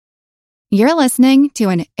You're listening to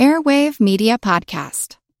an Airwave Media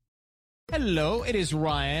Podcast. Hello, it is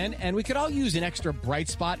Ryan, and we could all use an extra bright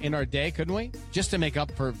spot in our day, couldn't we? Just to make up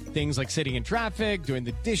for things like sitting in traffic, doing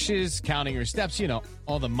the dishes, counting your steps, you know,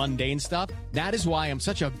 all the mundane stuff. That is why I'm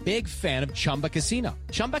such a big fan of Chumba Casino.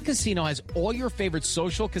 Chumba Casino has all your favorite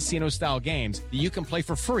social casino-style games that you can play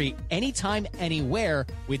for free anytime, anywhere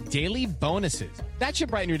with daily bonuses. That should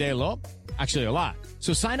brighten your day a little. Actually, a lot.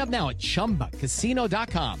 So sign up now at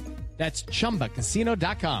ChumbaCasino.com. That's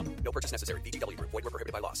ChumbaCasino.com. No purchase necessary. VGW Group. Void where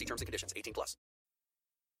prohibited by law. See terms and conditions. 18+.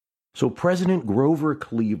 So President Grover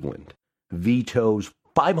Cleveland vetoes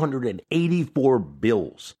 584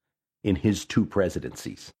 bills in his two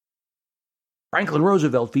presidencies. Franklin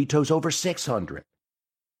Roosevelt vetoes over 600.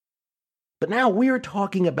 But now we're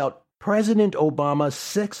talking about President Obama's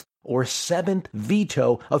sixth or seventh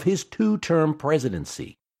veto of his two-term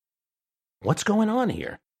presidency. What's going on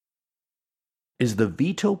here? Is the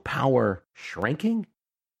veto power shrinking?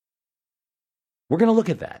 We're going to look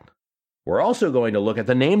at that. We're also going to look at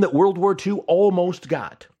the name that World War II almost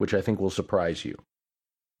got, which I think will surprise you,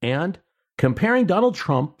 and comparing Donald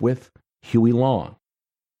Trump with Huey Long.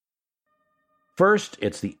 First,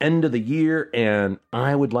 it's the end of the year, and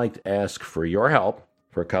I would like to ask for your help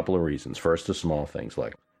for a couple of reasons. First, the small things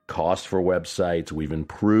like cost for websites. We've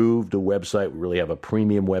improved a website. We really have a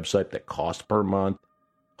premium website that costs per month.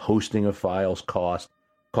 Hosting of files cost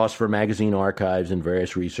for magazine archives and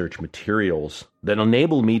various research materials that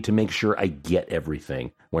enable me to make sure I get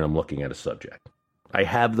everything when I'm looking at a subject. I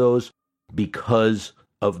have those because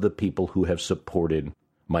of the people who have supported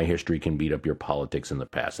My History Can Beat Up Your Politics in the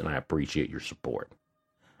past, and I appreciate your support.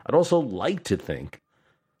 I'd also like to think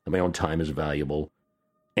that my own time is valuable,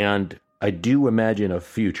 and I do imagine a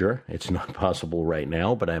future, it's not possible right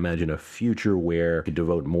now, but I imagine a future where I could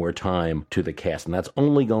devote more time to the cast, and that's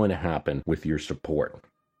only going to happen with your support.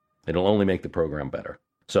 It'll only make the program better.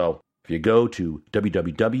 So if you go to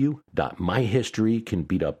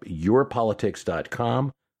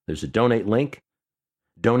www.myhistorycanbeatupyourpolitics.com, there's a donate link.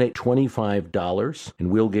 Donate $25,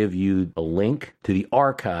 and we'll give you a link to the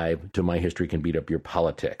archive to My History Can Beat Up Your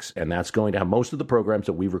Politics, and that's going to have most of the programs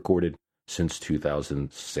that we've recorded since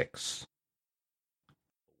 2006.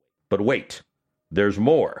 But wait, there's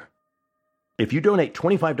more. If you donate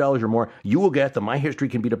 $25 or more, you will get the My History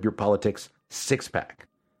Can Beat Up Your Politics six-pack.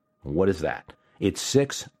 What is that? It's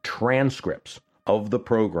 6 transcripts of the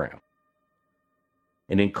program.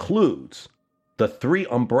 It includes the 3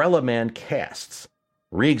 Umbrella Man casts,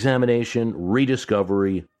 re-examination,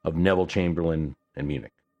 rediscovery of Neville Chamberlain and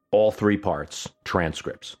Munich. All 3 parts,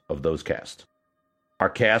 transcripts of those casts. Our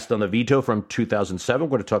cast on the veto from 2007, we're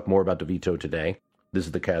going to talk more about the veto today. This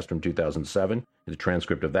is the cast from 2007, the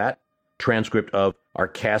transcript of that. Transcript of our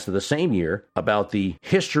cast of the same year about the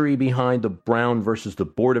history behind the Brown versus the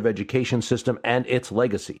Board of Education system and its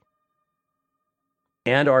legacy.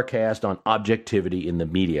 And our cast on objectivity in the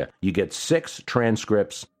media. You get 6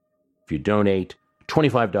 transcripts if you donate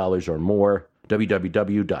 $25 or more.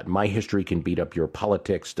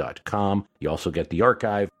 www.myhistorycanbeatupyourpolitics.com. You also get the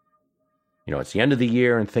archive. You know, it's the end of the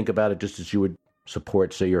year, and think about it just as you would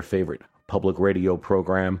support, say, your favorite public radio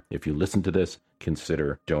program. If you listen to this,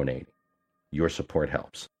 consider donating. Your support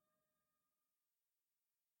helps.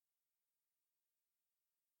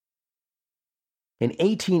 In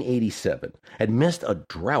 1887, amidst a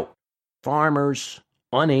drought, farmers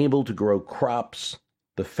unable to grow crops,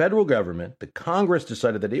 the federal government, the Congress,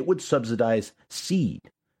 decided that it would subsidize seed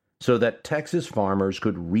so that Texas farmers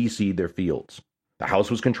could reseed their fields. The House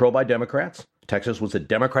was controlled by Democrats. Texas was a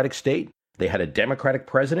Democratic state. They had a Democratic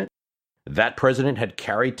president. That president had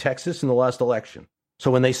carried Texas in the last election.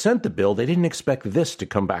 So when they sent the bill, they didn't expect this to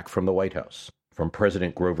come back from the White House, from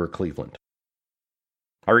President Grover Cleveland.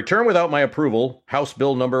 I return without my approval House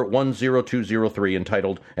Bill number 10203,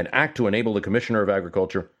 entitled An Act to Enable the Commissioner of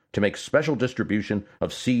Agriculture to make special distribution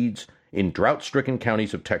of seeds in drought-stricken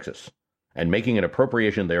counties of Texas, and making an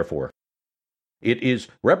appropriation therefore. It is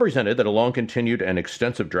represented that a long-continued and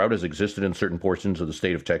extensive drought has existed in certain portions of the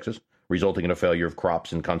state of Texas, resulting in a failure of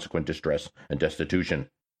crops and consequent distress and destitution.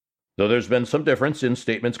 Though there's been some difference in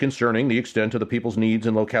statements concerning the extent of the people's needs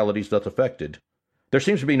in localities thus affected, there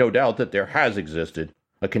seems to be no doubt that there has existed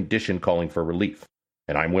a condition calling for relief,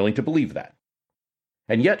 and I'm willing to believe that.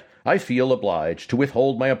 And yet, I feel obliged to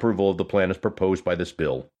withhold my approval of the plan as proposed by this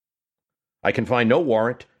bill. I can find no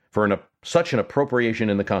warrant for such an appropriation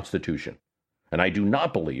in the Constitution, and I do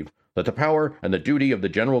not believe that the power and the duty of the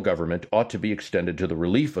general government ought to be extended to the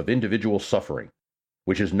relief of individual suffering,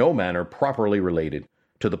 which is no manner properly related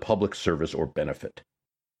to the public service or benefit.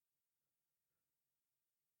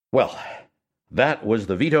 Well, that was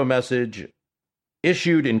the veto message,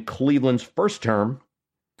 issued in Cleveland's first term,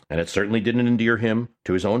 and it certainly didn't endear him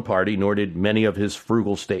to his own party, nor did many of his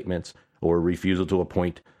frugal statements or refusal to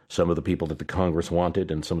appoint some of the people that the Congress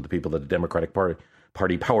wanted and some of the people that the Democratic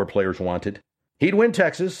Party power players wanted. He'd win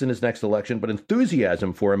Texas in his next election, but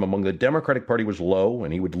enthusiasm for him among the Democratic Party was low,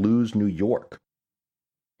 and he would lose New York.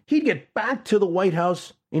 He'd get back to the White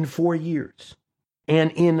House in 4 years.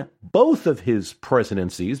 And in both of his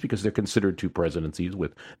presidencies, because they're considered two presidencies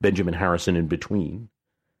with Benjamin Harrison in between,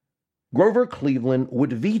 Grover Cleveland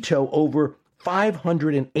would veto over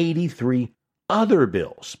 583 other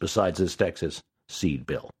bills besides his Texas seed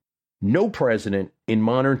bill. No president in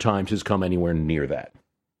modern times has come anywhere near that.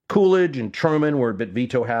 Coolidge and Truman were a bit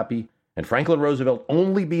veto happy, and Franklin Roosevelt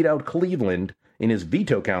only beat out Cleveland in his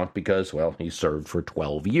veto count because, well, he served for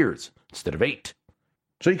 12 years instead of 8.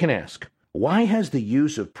 So you can ask, why has the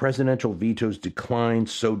use of presidential vetoes declined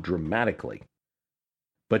so dramatically?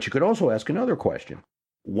 But you could also ask another question.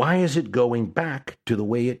 Why is it going back to the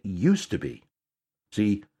way it used to be?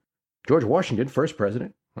 See, George Washington, first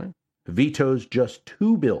president, right, vetoes just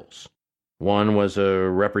 2 bills. One was a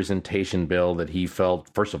representation bill that he felt,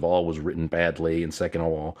 first of all, was written badly, and second of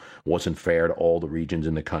all, wasn't fair to all the regions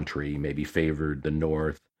in the country, maybe favored the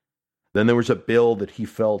North. Then there was a bill that he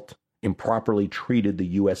felt improperly treated the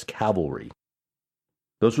U.S. cavalry.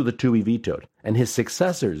 Those were the 2 he vetoed. And his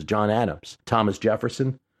successors, John Adams, Thomas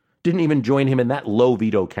Jefferson, didn't even join him in that low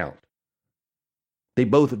veto count. They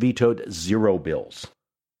both vetoed 0 bills.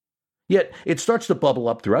 Yet it starts to bubble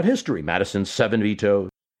up throughout history. Madison, 7 vetoes.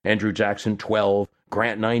 Andrew Jackson, 12,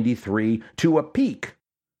 Grant, 93, to a peak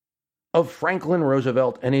of Franklin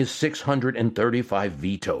Roosevelt and his 635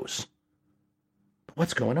 vetoes.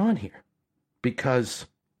 What's going on here? Because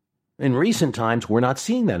in recent times, we're not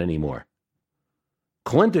seeing that anymore.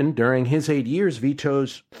 Clinton, during his 8 years,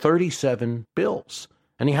 vetoes 37 bills,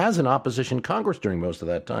 and he has an opposition Congress during most of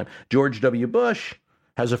that time. George W. Bush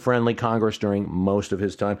has a friendly Congress during most of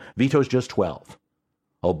his time, vetoes just 12.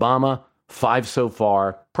 Obama, 5 so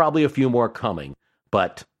far, probably a few more coming,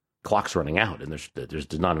 but clock's running out, and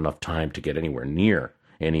there's not enough time to get anywhere near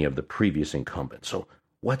any of the previous incumbents. So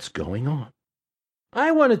what's going on?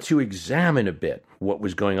 I wanted to examine a bit what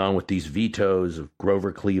was going on with these vetoes of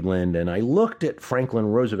Grover Cleveland, and I looked at Franklin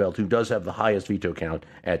Roosevelt, who does have the highest veto count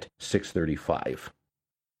at 635.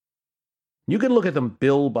 You can look at them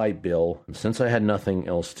bill by bill, and since I had nothing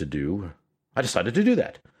else to do, I decided to do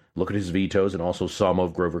that. Look at his vetoes and also some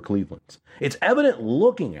of Grover Cleveland's. It's evident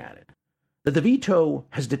looking at it that the veto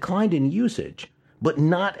has declined in usage, but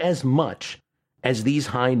not as much as these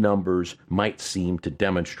high numbers might seem to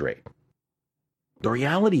demonstrate. The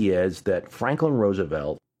reality is that Franklin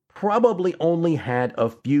Roosevelt probably only had a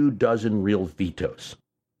few dozen real vetoes,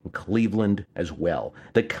 and Cleveland as well,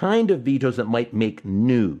 the kind of vetoes that might make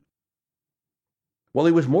news. While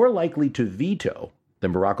he was more likely to veto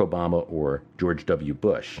than Barack Obama or George W.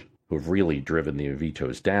 Bush, who have really driven the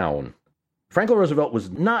vetoes down, Franklin Roosevelt was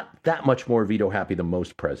not that much more veto-happy than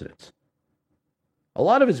most presidents. A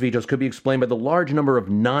lot of his vetoes could be explained by the large number of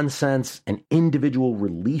nonsense and individual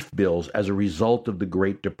relief bills as a result of the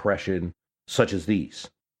Great Depression, such as these.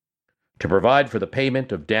 To provide for the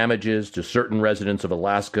payment of damages to certain residents of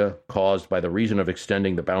Alaska caused by the reason of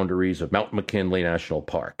extending the boundaries of Mount McKinley National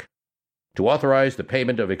Park. To authorize the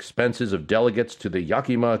payment of expenses of delegates to the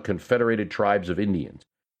Yakima Confederated Tribes of Indians,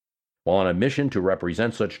 while on a mission to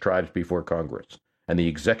represent such tribes before Congress and the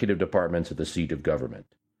executive departments at the seat of government.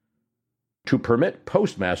 To permit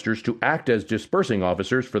postmasters to act as dispersing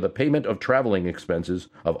officers for the payment of traveling expenses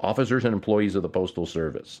of officers and employees of the Postal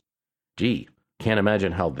Service. Gee, can't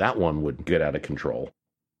imagine how that one would get out of control.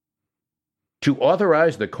 To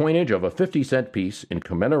authorize the coinage of a 50-cent piece in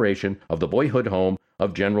commemoration of the boyhood home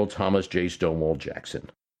of General Thomas J. Stonewall Jackson.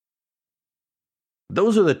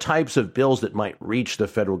 Those are the types of bills that might reach the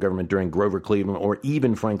federal government during Grover Cleveland or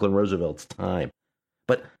even Franklin Roosevelt's time.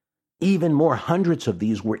 But even more, hundreds of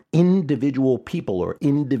these were individual people or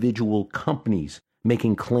individual companies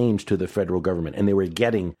making claims to the federal government, and they were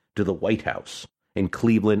getting to the White House in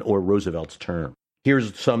Cleveland or Roosevelt's term.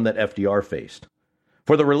 Here's some that FDR faced.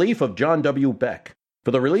 For the relief of John W. Beck, for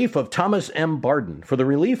the relief of Thomas M. Barden, for the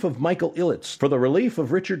relief of Michael Illitz, for the relief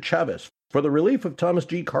of Richard Chavez, for the relief of Thomas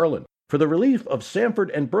G. Carlin, for the relief of Sanford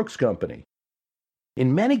and Brooks Company.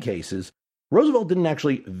 In many cases, Roosevelt didn't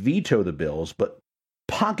actually veto the bills, but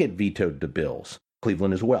pocket vetoed the bills,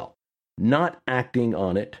 Cleveland as well, not acting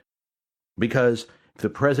on it, because if the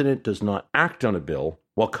president does not act on a bill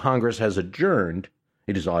while Congress has adjourned,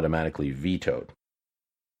 it is automatically vetoed,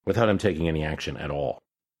 without him taking any action at all.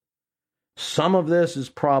 Some of this is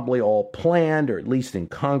probably all planned, or at least in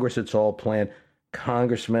Congress it's all planned,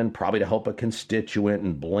 congressman, probably to help a constituent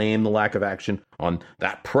and blame the lack of action on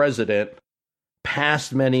that president,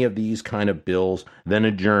 passed many of these kind of bills, then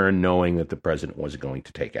adjourned knowing that the president wasn't going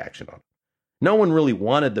to take action on it. No one really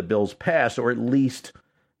wanted the bills passed, or at least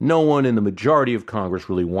no one in the majority of Congress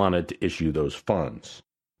really wanted to issue those funds.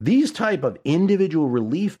 These type of individual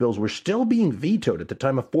relief bills were still being vetoed at the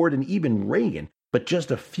time of Ford and even Reagan, but just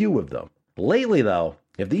a few of them. Lately, though,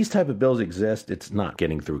 if these type of bills exist, it's not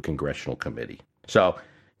getting through congressional committee. So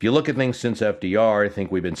if you look at things since FDR, I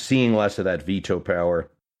think we've been seeing less of that veto power.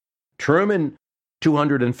 Truman,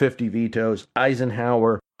 250 vetoes.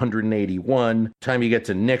 Eisenhower, 181. Time you get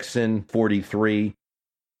to Nixon, 43.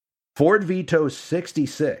 Ford vetoes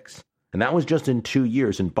 66. And that was just in 2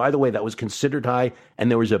 years. And by the way, that was considered high,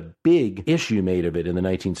 and there was a big issue made of it in the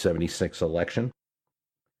 1976 election.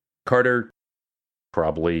 Carter,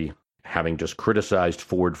 probably having just criticized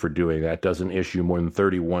Ford for doing that, doesn't issue more than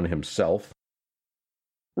 31 himself.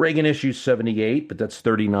 Reagan issues 78, but that's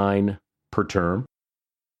 39 per term.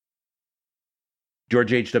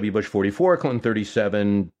 George H.W. Bush, 44, Clinton,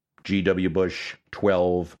 37, G.W. Bush,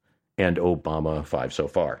 12, and Obama, 5 so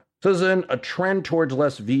far. So there's a trend towards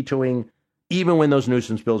less vetoing, even when those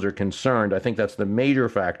nuisance bills are concerned. I think that's the major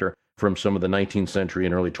factor from some of the 19th century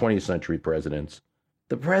and early 20th century presidents.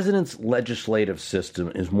 The president's legislative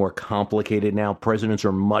system is more complicated now. Presidents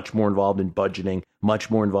are much more involved in budgeting,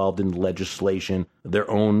 much more involved in legislation, their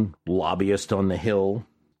own lobbyist on the Hill.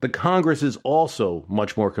 The Congress is also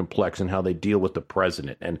much more complex in how they deal with the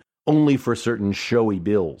president, and only for certain showy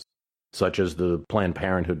bills, such as the Planned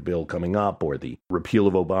Parenthood bill coming up or the repeal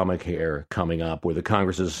of Obamacare coming up, where the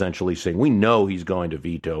Congress is essentially saying, we know he's going to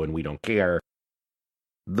veto and we don't care.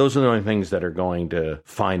 Those are the only things that are going to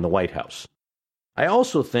find the White House. I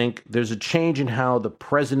also think there's a change in how the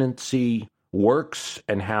presidency works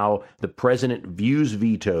and how the president views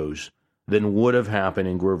vetoes than would have happened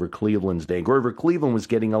in Grover Cleveland's day. Grover Cleveland was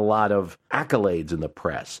getting a lot of accolades in the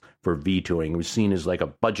press for vetoing. He was seen as like a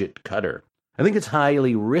budget cutter. I think it's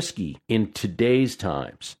highly risky in today's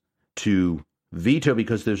times to veto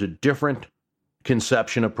because there's a different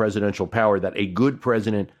conception of presidential power, that a good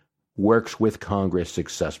president works with Congress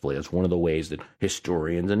successfully. That's one of the ways that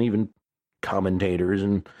historians and even commentators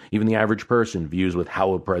and even the average person views with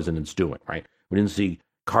how a president's doing, right? We didn't see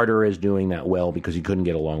Carter as doing that well because he couldn't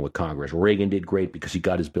get along with Congress. Reagan did great because he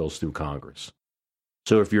got his bills through Congress.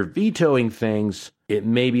 So if you're vetoing things, it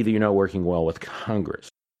may be that you're not working well with Congress.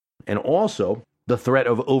 And also, the threat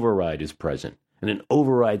of override is present. And an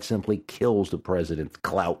override simply kills the president's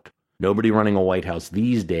clout. Nobody running a White House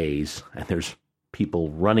these days, and there's people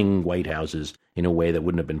running White Houses in a way that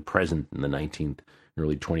wouldn't have been present in the 19th and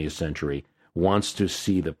early 20th century, wants to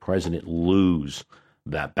see the president lose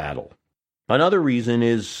that battle. Another reason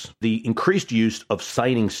is the increased use of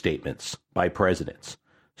signing statements by presidents.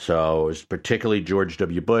 So it's particularly George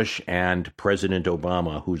W. Bush and President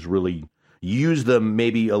Obama, who's really used them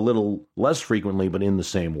maybe a little less frequently, but in the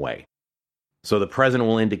same way. So the president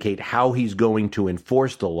will indicate how he's going to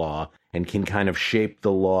enforce the law and can kind of shape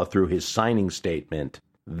the law through his signing statement.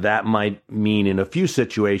 That might mean in a few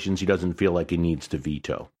situations he doesn't feel like he needs to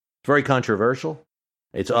veto. It's very controversial.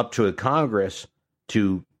 It's up to the Congress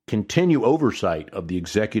to continue oversight of the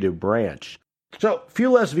executive branch. So,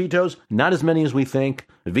 few less vetoes, not as many as we think.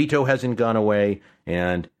 The veto hasn't gone away,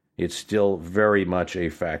 and it's still very much a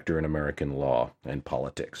factor in American law and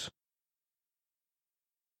politics.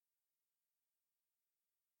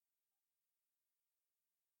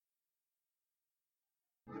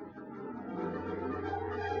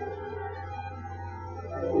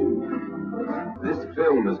 This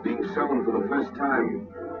film is being shown for the first time.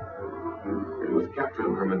 It was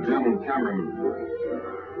captured from a German cameraman.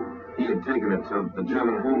 He had taken it so the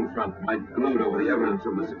German home front might gloat over the evidence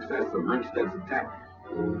of the success of Rundstedt's attack.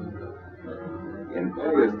 In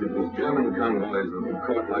August, it was German convoys that were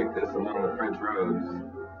caught like this along the French roads.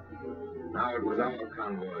 Now it was our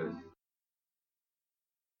convoys.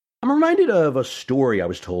 I'm reminded of a story I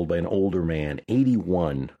was told by an older man,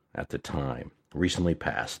 81 at the time, recently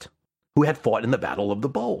passed, who had fought in the Battle of the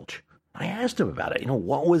Bulge. I asked him about it,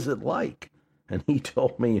 what was it like? And he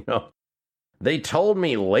told me, they told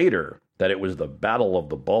me later that it was the Battle of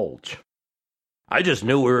the Bulge. I just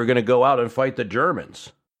knew we were going to go out and fight the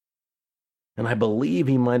Germans. And I believe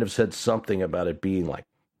he might have said something about it being like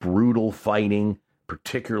brutal fighting,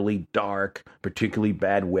 particularly dark, particularly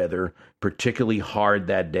bad weather, particularly hard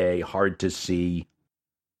that day, hard to see.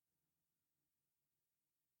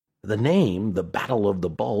 The name, the Battle of the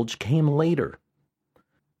Bulge, came later.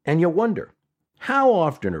 And you wonder, how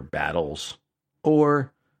often are battles,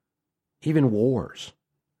 or even wars,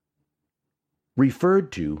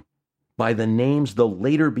 referred to by the names they'll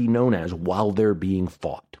later be known as while they're being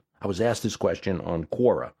fought. I was asked this question on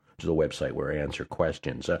Quora, which is a website where I answer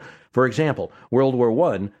questions. For example, World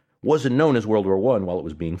War I wasn't known as World War I while it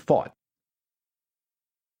was being fought.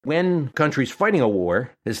 When countries fighting a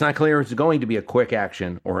war, it's not clear if it's going to be a quick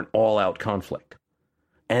action or an all-out conflict.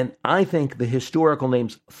 And I think the historical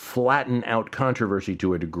names flatten out controversy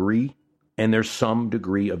to a degree, and there's some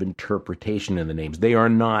degree of interpretation in the names. They are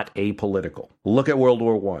not apolitical. Look at World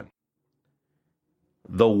War I.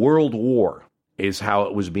 The World War is how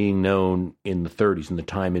it was being known in the 30s, in the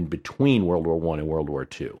time in between World War I and World War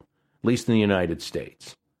II, at least in the United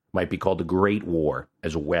States. Might be called the Great War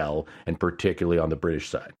as well, and particularly on the British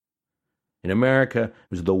side. In America, it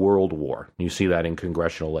was the World War. You see that in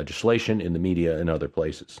congressional legislation, in the media, and other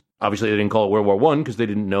places. Obviously, they didn't call it World War I because they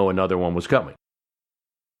didn't know another one was coming.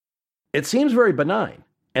 It seems very benign,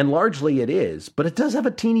 and largely it is, but it does have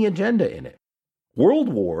a teeny agenda in it. World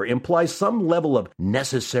War implies some level of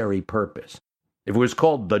necessary purpose. If it was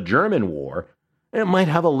called the German War, it might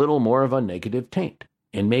have a little more of a negative taint,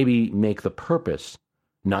 and maybe make the purpose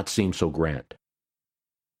not seem so grand.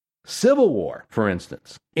 Civil war, for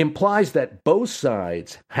instance, implies that both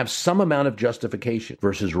sides have some amount of justification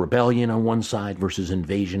versus rebellion on one side versus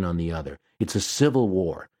invasion on the other. It's a civil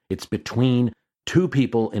war. It's between two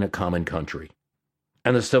people in a common country.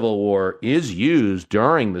 And the Civil War is used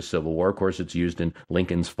during the Civil War. Of course, it's used in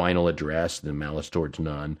Lincoln's final address, The Malice Towards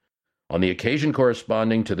None. On the occasion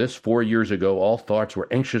corresponding to this 4 years ago, all thoughts were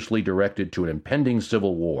anxiously directed to an impending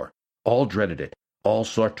civil war. All dreaded it. All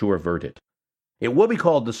sought to avert it. It will be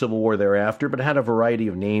called the Civil War thereafter, but it had a variety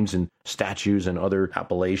of names and statues and other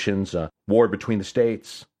appellations. War between the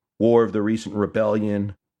states, War of the Recent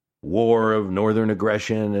Rebellion, War of Northern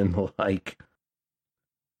Aggression, and the like.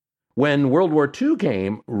 When World War II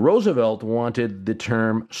came, Roosevelt wanted the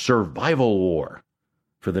term survival war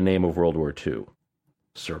for the name of World War II.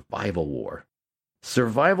 Survival war.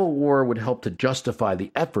 Survival war would help to justify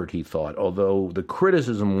the effort, he thought, although the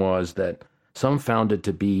criticism was that some found it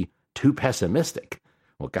to be too pessimistic.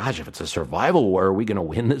 Well, gosh, if it's a survival war, are we going to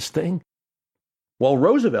win this thing? While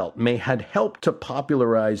Roosevelt may had helped to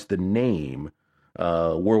popularize the name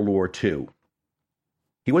World War II,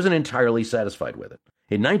 he wasn't entirely satisfied with it.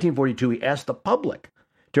 In 1942, he asked the public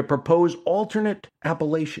to propose alternate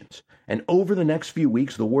appellations, and over the next few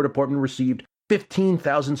weeks, the War Department received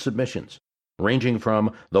 15,000 submissions, ranging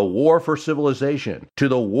from the War for Civilization to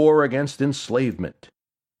the War Against Enslavement.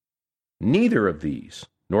 Neither of these,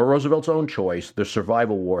 nor Roosevelt's own choice, the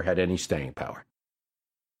survival war, had any staying power.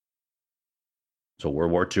 So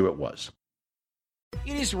World War II it was.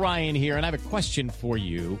 It is Ryan here, and I have a question for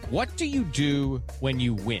you. What do you do when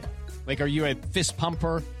you win? Like, are you a fist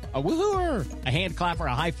pumper, a woohooer, a hand clapper,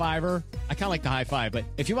 a high fiver? I kind of like the high five, but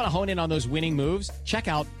if you want to hone in on those winning moves, check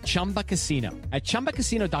out Chumba Casino. At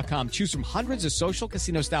ChumbaCasino.com, choose from hundreds of social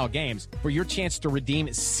casino-style games for your chance to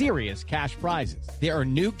redeem serious cash prizes. There are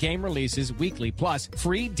new game releases weekly, plus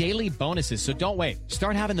free daily bonuses, so don't wait.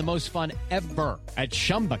 Start having the most fun ever at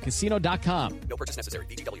ChumbaCasino.com. No purchase necessary.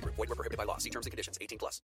 VGW Group. Void where prohibited by law. See terms and conditions.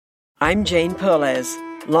 18+. I'm Jane Perlez,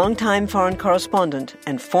 longtime foreign correspondent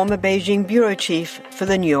and former Beijing bureau chief for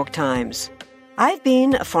the New York Times. I've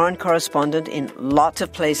been a foreign correspondent in lots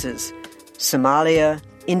of places: Somalia,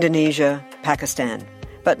 Indonesia, Pakistan,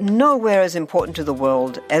 but nowhere as important to the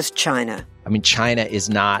world as China. I mean, China is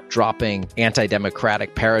not dropping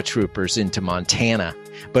anti-democratic paratroopers into Montana.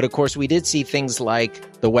 But of course, we did see things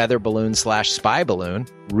like the weather balloon/spy balloon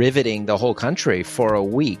riveting the whole country for a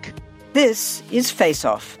week. This is Face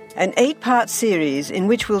Off, an 8-part series in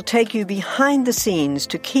which we'll take you behind the scenes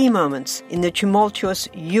to key moments in the tumultuous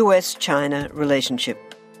U.S.-China relationship.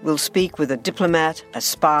 We'll speak with a diplomat, a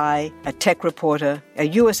spy, a tech reporter, a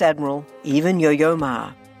U.S. admiral, even Yo-Yo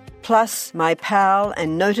Ma. Plus, my pal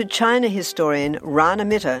and noted China historian Rana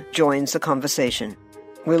Mitter joins the conversation.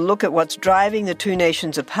 We'll look at what's driving the two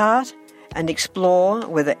nations apart and explore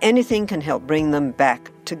whether anything can help bring them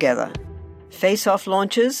back together. Face Off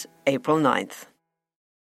launches April 9th.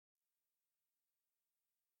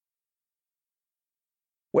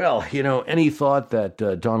 Well, any thought that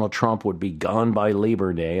Donald Trump would be gone by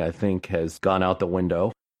Labor Day, I think, has gone out the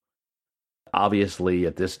window. Obviously,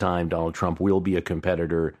 at this time, Donald Trump will be a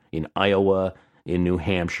competitor in Iowa, in New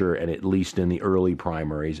Hampshire, and at least in the early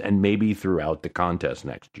primaries, and maybe throughout the contest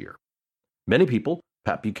next year. Many people,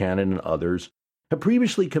 Pat Buchanan and others, have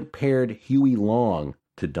previously compared Huey Long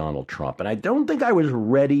to Donald Trump, and I don't think I was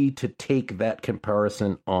ready to take that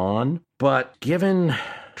comparison on, but given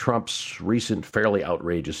Trump's recent fairly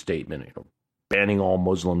outrageous statement, banning all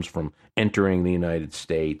Muslims from entering the United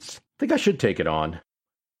States, I think I should take it on.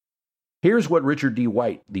 Here's what Richard D.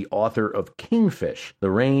 White, the author of Kingfish,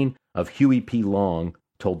 The Reign of Huey P. Long,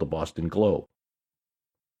 told the Boston Globe.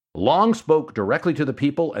 Long spoke directly to the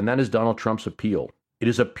people, and that is Donald Trump's appeal. It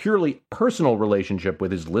is a purely personal relationship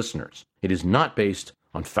with his listeners. It is not based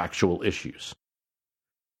on factual issues.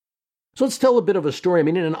 So let's tell a bit of a story. I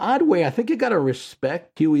mean, in an odd way, I think you got to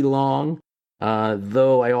respect Huey Long,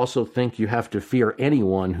 though I also think you have to fear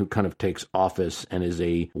anyone who kind of takes office and is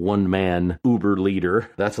a one-man uber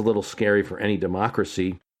leader. That's a little scary for any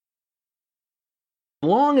democracy.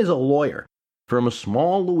 Long is a lawyer from a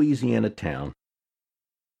small Louisiana town,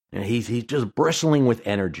 and he's just bristling with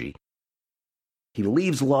energy. He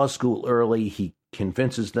leaves law school early. He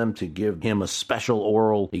convinces them to give him a special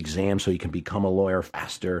oral exam so he can become a lawyer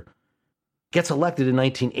faster. Gets elected in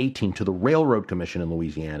 1918 to the Railroad Commission in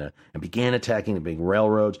Louisiana and began attacking the big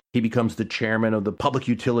railroads. He becomes the chairman of the Public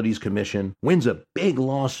Utilities Commission, wins a big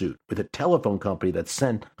lawsuit with a telephone company that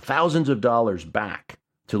sent thousands of dollars back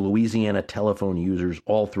to Louisiana telephone users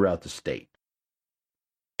all throughout the state.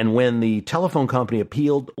 And when the telephone company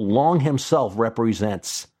appealed, Long himself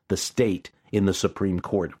represents the state in the Supreme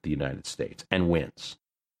Court of the United States and wins.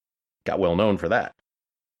 Got well known for that.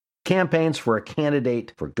 Campaigns for a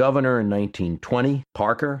candidate for governor in 1920,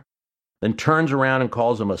 Parker, then turns around and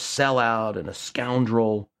calls him a sellout and a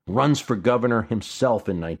scoundrel, runs for governor himself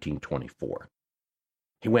in 1924.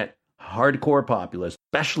 He went hardcore populist,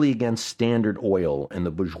 especially against Standard Oil and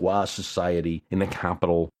the bourgeois society in the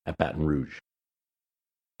capital at Baton Rouge.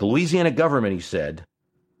 The Louisiana government, he said,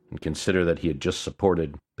 and consider that he had just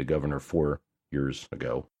supported the governor 4 years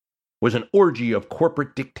ago, was an orgy of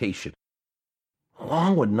corporate dictation.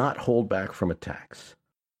 Long would not hold back from attacks.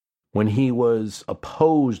 When he was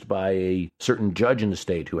opposed by a certain judge in the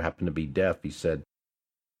state who happened to be deaf, he said,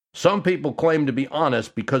 "Some people claim to be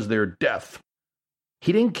honest because they're deaf."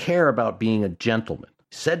 He didn't care about being a gentleman.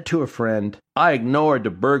 He said to a friend, "I ignored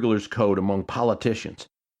the burglar's code among politicians."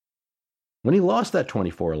 When he lost that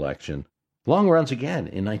 24 election, Long runs again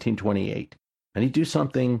in 1928, and he'd do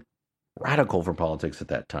something radical for politics at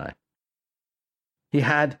that time. He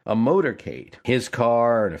had a motorcade, his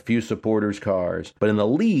car and a few supporters' cars, but in the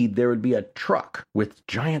lead there would be a truck with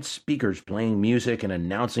giant speakers playing music and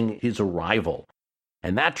announcing his arrival.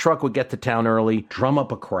 And that truck would get to town early, drum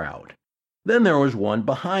up a crowd. Then there was one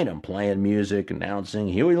behind him playing music, announcing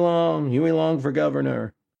Huey Long for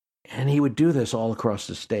governor. And he would do this all across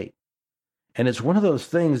the state. And it's one of those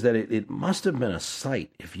things that it must have been a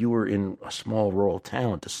sight if you were in a small rural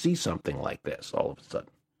town to see something like this all of a sudden,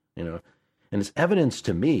 you know. And it's evidence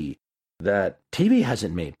to me that TV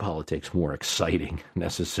hasn't made politics more exciting,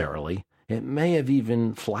 necessarily. It may have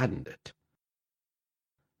even flattened it.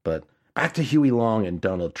 But back to Huey Long and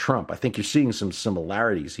Donald Trump, I think you're seeing some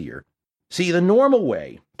similarities here. See, the normal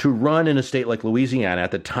way to run in a state like Louisiana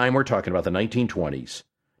at the time we're talking about, the 1920s,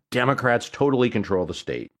 Democrats totally control the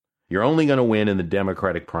state. You're only going to win in the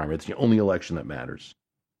Democratic primary. It's the only election that matters.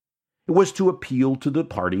 It was to appeal to the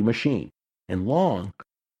party machine. And Long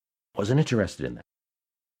wasn't interested in that.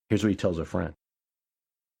 Here's what he tells a friend.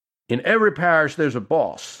 In every parish, there's a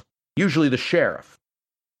boss, usually the sheriff.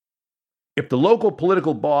 If the local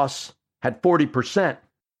political boss had 40%,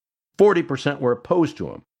 40% were opposed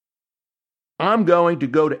to him. I'm going to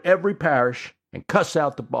go to every parish and cuss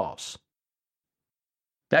out the boss.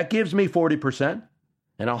 That gives me 40%,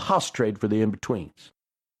 and I'll house trade for the in-betweens.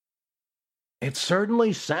 It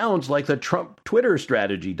certainly sounds like the Trump Twitter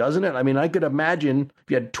strategy, doesn't it? I mean, I could imagine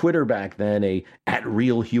if you had Twitter back then,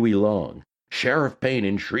 @RealHueyLong. Sheriff Payne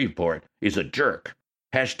in Shreveport is a jerk.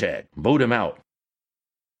 Hashtag, vote him out.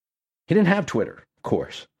 He didn't have Twitter, of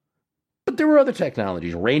course. But there were other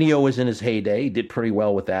technologies. Radio was in his heyday. He did pretty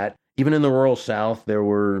well with that. Even in the rural South, there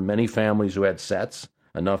were many families who had sets,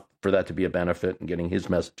 enough for that to be a benefit in getting his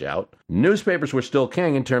message out. Newspapers were still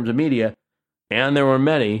king in terms of media, and there were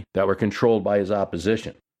many that were controlled by his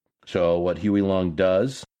opposition. So what Huey Long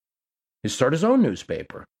does is start his own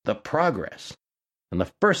newspaper, The Progress. And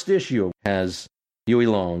the first issue has Huey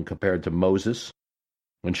Long compared to Moses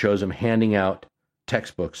and shows him handing out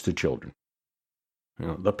textbooks to children. You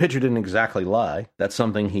know, the picture didn't exactly lie. That's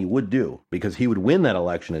something he would do because he would win that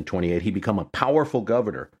election in 28. He'd become a powerful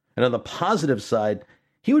governor. And on the positive side,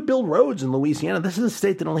 he would build roads in Louisiana. This is a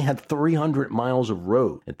state that only had 300 miles of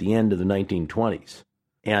road at the end of the 1920s.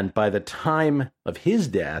 And by the time of his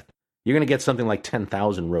death, you're going to get something like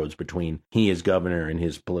 10,000 roads between he as governor and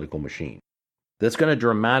his political machine. That's going to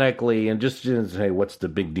dramatically, and just to say, what's the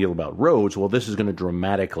big deal about roads? Well, this is going to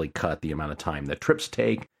dramatically cut the amount of time that trips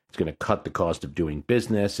take. It's going to cut the cost of doing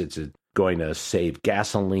business. It's going to save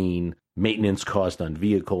gasoline, maintenance cost on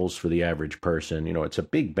vehicles for the average person. You know, it's a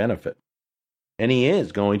big benefit. And he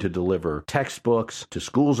is going to deliver textbooks to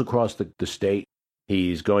schools across the state.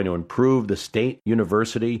 He's going to improve the state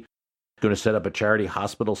university. He's going to set up a charity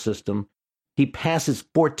hospital system. He passes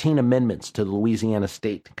 14 amendments to the Louisiana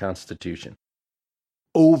state constitution.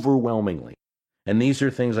 Overwhelmingly. And these are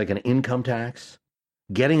things like an income tax,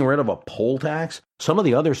 getting rid of a poll tax. Some of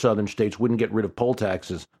the other southern states wouldn't get rid of poll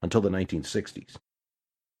taxes until the 1960s.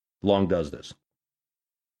 Long does this.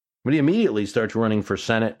 But he immediately starts running for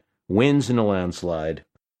Senate, wins in a landslide,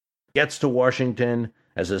 gets to Washington.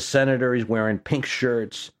 As a senator, he's wearing pink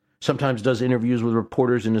shirts, sometimes does interviews with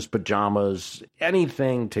reporters in his pajamas,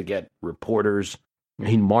 anything to get reporters.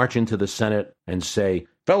 He'd march into the Senate and say,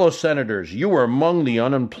 "Fellow senators, you are among the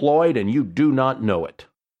unemployed and you do not know it."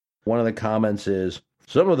 One of the comments is,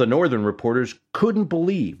 some of the northern reporters couldn't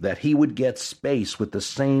believe that he would get space with the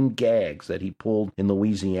same gags that he pulled in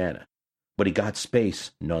Louisiana, but he got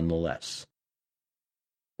space nonetheless.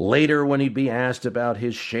 Later, when he'd be asked about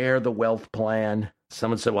his share the wealth plan,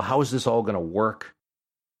 someone said, well, how is this all going to work?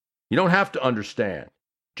 You don't have to understand.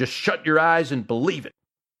 Just shut your eyes and believe it.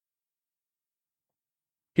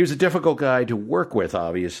 He was a difficult guy to work with,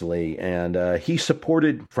 obviously, and he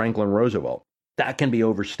supported Franklin Roosevelt. That can be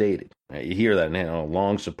overstated. You hear that now,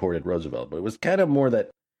 long supported Roosevelt, but it was kind of more that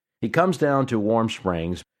he comes down to Warm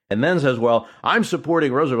Springs and then says, well, I'm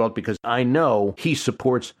supporting Roosevelt because I know he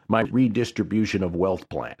supports my redistribution of wealth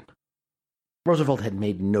plan. Roosevelt had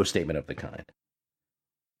made no statement of the kind.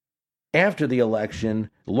 After the election,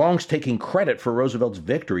 Long's taking credit for Roosevelt's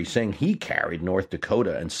victory, saying he carried North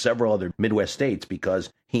Dakota and several other Midwest states because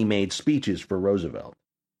he made speeches for Roosevelt.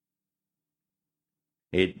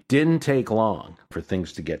 It didn't take long for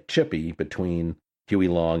things to get chippy between Huey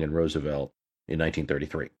Long and Roosevelt in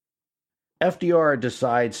 1933. FDR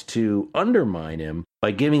decides to undermine him by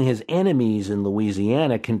giving his enemies in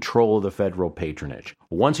Louisiana control of the federal patronage.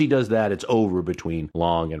 Once he does that, it's over between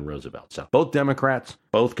Long and Roosevelt. So both Democrats,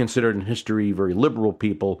 both considered in history very liberal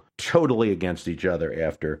people, totally against each other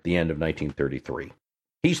after the end of 1933.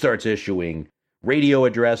 He starts issuing radio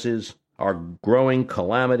addresses, our growing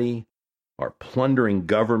calamity, our plundering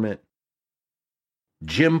government.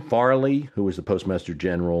 Jim Farley, who was the Postmaster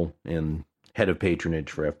General and head of patronage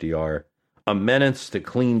for FDR, a menace to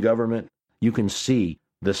clean government. You can see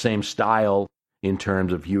the same style in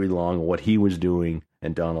terms of Huey Long, what he was doing,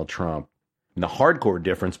 and Donald Trump. And the hardcore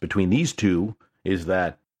difference between these two is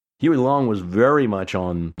that Huey Long was very much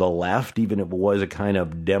on the left, even if it was a kind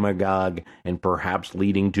of demagogue and perhaps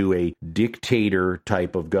leading to a dictator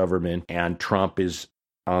type of government, and Trump is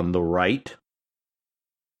on the right.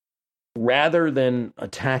 Rather than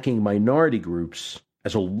attacking minority groups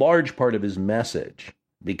as a large part of his message,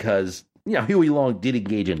 because Huey Long did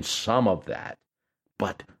engage in some of that,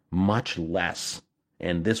 but much less.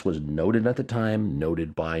 And this was noted at the time,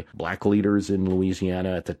 noted by black leaders in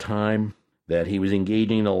Louisiana at the time, that he was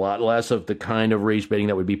engaging in a lot less of the kind of race baiting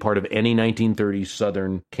that would be part of any 1930s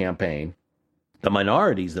Southern campaign. The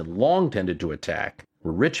minorities that Long tended to attack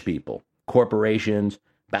were rich people, corporations,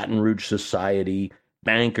 Baton Rouge society,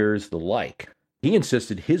 bankers, the like. He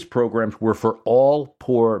insisted his programs were for all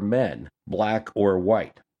poor men, black or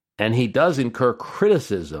white. And he does incur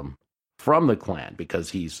criticism from the Klan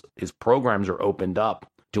because his programs are opened up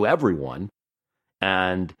to everyone,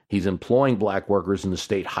 and he's employing black workers in the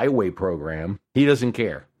state highway program. He doesn't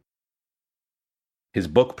care. His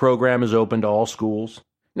book program is open to all schools.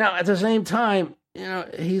 Now, at the same time,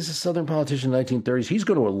 he's a Southern politician in the 1930s. He's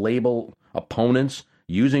going to label opponents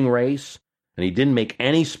using race, and he didn't make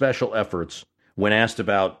any special efforts when asked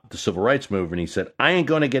about the civil rights movement. He said, I ain't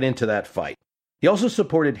going to get into that fight. He also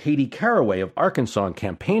supported Haiti Caraway of Arkansas and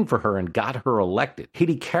campaigned for her and got her elected.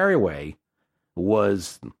 Haiti Caraway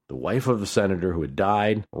was the wife of a senator who had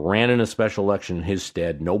died, ran in a special election in his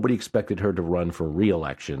stead. Nobody expected her to run for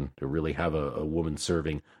re-election, to really have a woman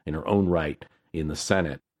serving in her own right in the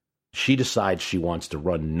Senate. She decides she wants to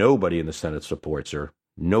run. Nobody in the Senate supports her.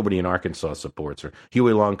 Nobody in Arkansas supports her.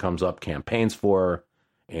 Huey Long comes up, campaigns for her,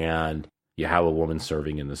 and you have a woman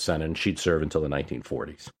serving in the Senate, and she'd serve until the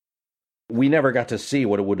 1940s. We never got to see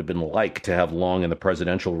what it would have been like to have Long in the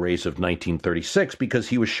presidential race of 1936 because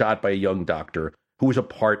he was shot by a young doctor who was a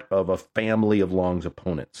part of a family of Long's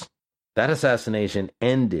opponents. That assassination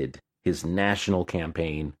ended his national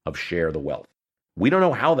campaign of Share the Wealth. We don't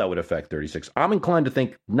know how that would affect 36. I'm inclined to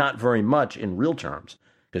think not very much in real terms,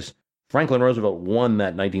 because Franklin Roosevelt won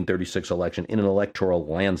that 1936 election in an electoral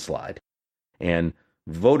landslide, and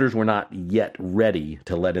voters were not yet ready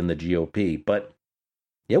to let in the GOP, but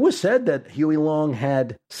it was said that Huey Long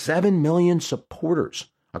had 7 million supporters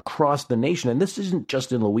across the nation. And this isn't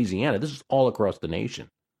just in Louisiana. This is all across the nation.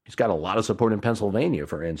 He's got a lot of support in Pennsylvania,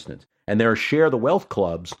 for instance. and there are share the wealth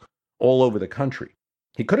clubs all over the country.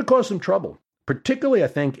 He could have caused some trouble, particularly, I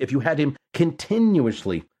think, if you had him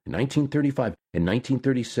continuously in 1935 and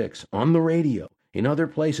 1936 on the radio, in other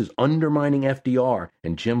places, undermining FDR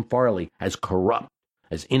and Jim Farley as corrupt,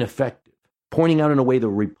 as ineffective, pointing out in a way the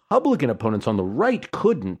Republican opponents on the right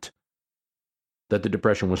couldn't, that the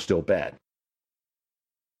Depression was still bad.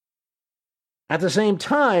 At the same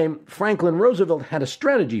time, Franklin Roosevelt had a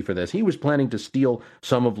strategy for this. He was planning to steal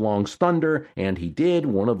some of Long's thunder, and he did.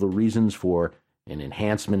 One of the reasons for an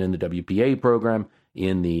enhancement in the WPA program,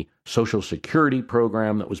 in the Social Security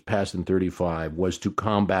program that was passed in 1935, was to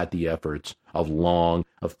combat the efforts of Long,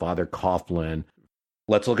 of Father Coughlin.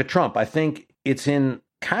 Let's look at Trump. I think it's in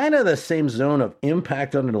kind of the same zone of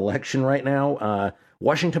impact on an election right now.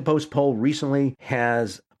 Washington Post poll recently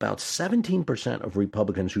has about 17% of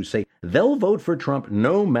Republicans who say they'll vote for Trump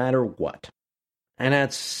no matter what. And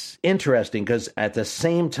that's interesting because at the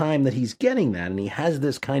same time that he's getting that, and he has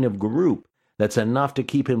this kind of group that's enough to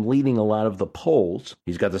keep him leading a lot of the polls,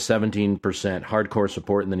 he's got the 17% hardcore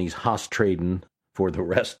support, and then he's hoss trading for the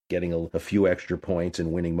rest, getting a few extra points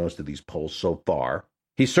and winning most of these polls so far.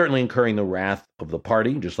 He's certainly incurring the wrath of the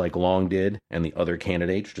party, just like Long did, and the other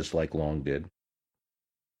candidates, just like Long did.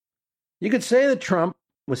 You could say that Trump,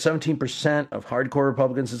 with 17% of hardcore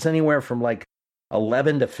Republicans, it's anywhere from like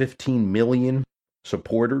 11 to 15 million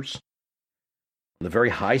supporters. On the very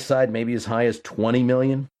high side, maybe as high as 20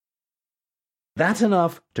 million. That's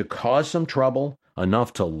enough to cause some trouble,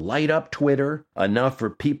 enough to light up Twitter, enough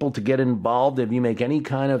for people to get involved. If you make any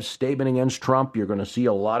kind of statement against Trump, you're going to see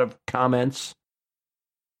a lot of comments.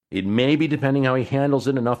 It may be, depending how he handles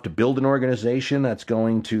it, enough to build an organization that's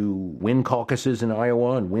going to win caucuses in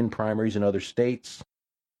Iowa and win primaries in other states.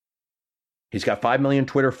 He's got 5 million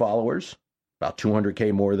Twitter followers, about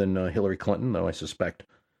 200K more than Hillary Clinton, though I suspect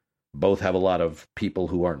both have a lot of people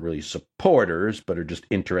who aren't really supporters, but are just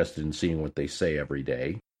interested in seeing what they say every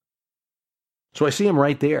day. So I see him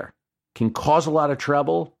right there. Can cause a lot of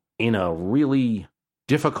trouble in a really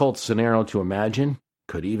difficult scenario to imagine.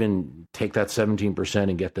 Could even take that 17%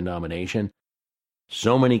 and get the nomination.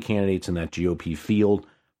 So many candidates in that GOP field,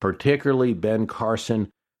 particularly Ben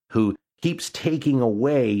Carson, who keeps taking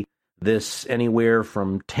away this anywhere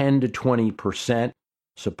from 10 to 20%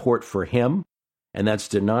 support for him, and that's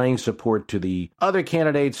denying support to the other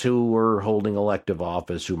candidates who are holding elective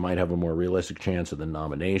office, who might have a more realistic chance of the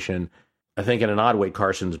nomination. I think in an odd way,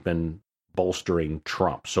 Carson's been bolstering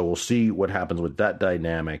Trump, so we'll see what happens with that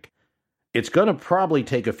dynamic. It's going to probably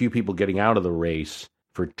take a few people getting out of the race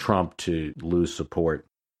for Trump to lose support.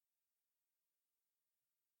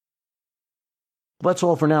 That's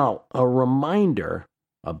all for now. A reminder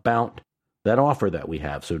about that offer that we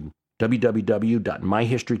have. So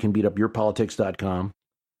www.myhistorycanbeatupyourpolitics.com.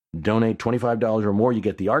 Donate $25 or more. You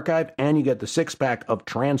get the archive and you get the 6-pack of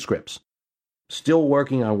transcripts. Still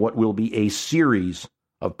working on what will be a series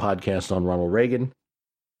of podcasts on Ronald Reagan.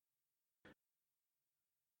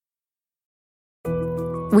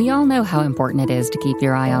 We all know how important it is to keep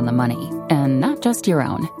your eye on the money, and not just your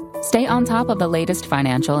own. Stay on top of the latest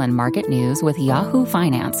financial and market news with Yahoo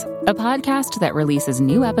Finance, a podcast that releases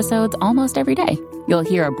new episodes almost every day. You'll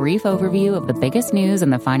hear a brief overview of the biggest news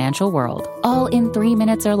in the financial world, all in 3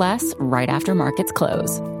 minutes or less, right after markets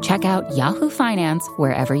close. Check out Yahoo Finance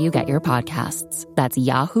wherever you get your podcasts. That's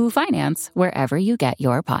Yahoo Finance wherever you get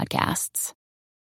your podcasts.